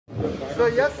So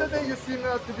yesterday you seem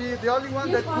to be the only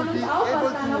one that could be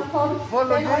able to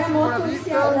follow you for a bit.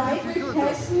 Did you do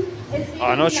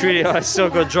that? Not really. I still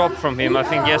got dropped from him. I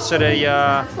think yesterday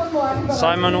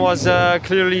Simon was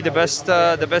clearly the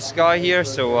best guy here.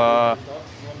 So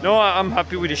no, I'm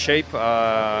happy with the shape.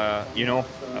 You know,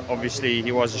 obviously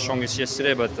he was the strongest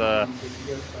yesterday, but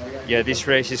yeah, this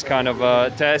race is kind of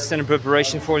a test and a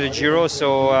preparation for the Giro.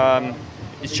 So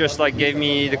it's just like gave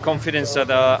me the confidence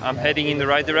that I'm heading in the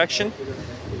right direction.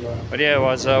 But yeah, it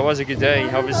was a good day.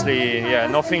 Obviously, yeah,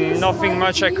 nothing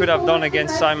much I could have done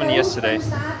against Simon yesterday.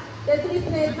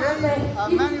 Today,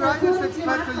 many riders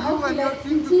expect you and your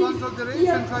team to control the race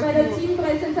and try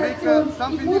to make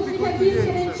something difficult to you.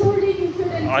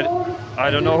 I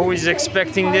don't know who is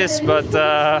expecting this, but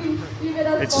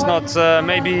it's not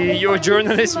maybe you're a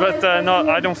journalist, but no,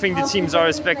 I don't think the teams are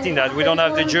expecting that. We don't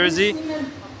have the jersey.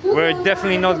 We're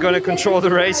definitely not going to control the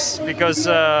race because,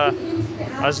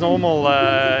 as normal,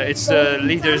 it's the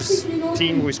leader's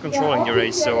team who is controlling the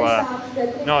race. So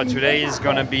no, today is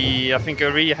going to be, I think,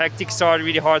 a really hectic start,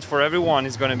 really hard for everyone.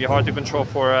 It's going to be hard to control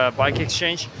for bike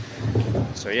exchange.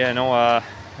 So yeah, no,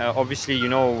 obviously, you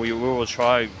know, we will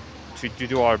try to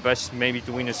do our best, maybe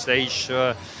to win a stage.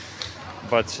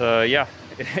 But yeah,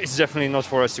 it's definitely not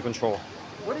for us to control.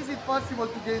 What is it possible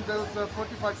to gain those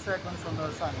 45 seconds on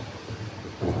the Simon?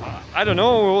 I don't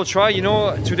know, we'll try. You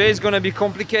know, today is going to be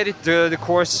complicated. The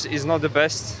course is not the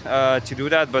best to do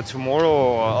that, but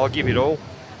tomorrow I'll give it all.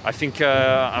 I think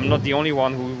I'm not the only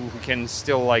one who can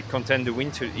still like contend the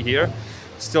win here.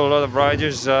 Still a lot of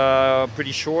riders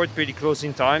pretty short, pretty close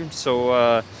in time.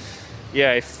 So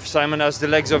yeah, if Simon has the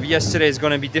legs of yesterday, it's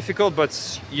going to be difficult,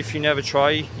 but if you never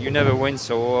try, you never win.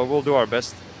 So we'll do our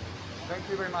best. Thank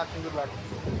you very much and good luck.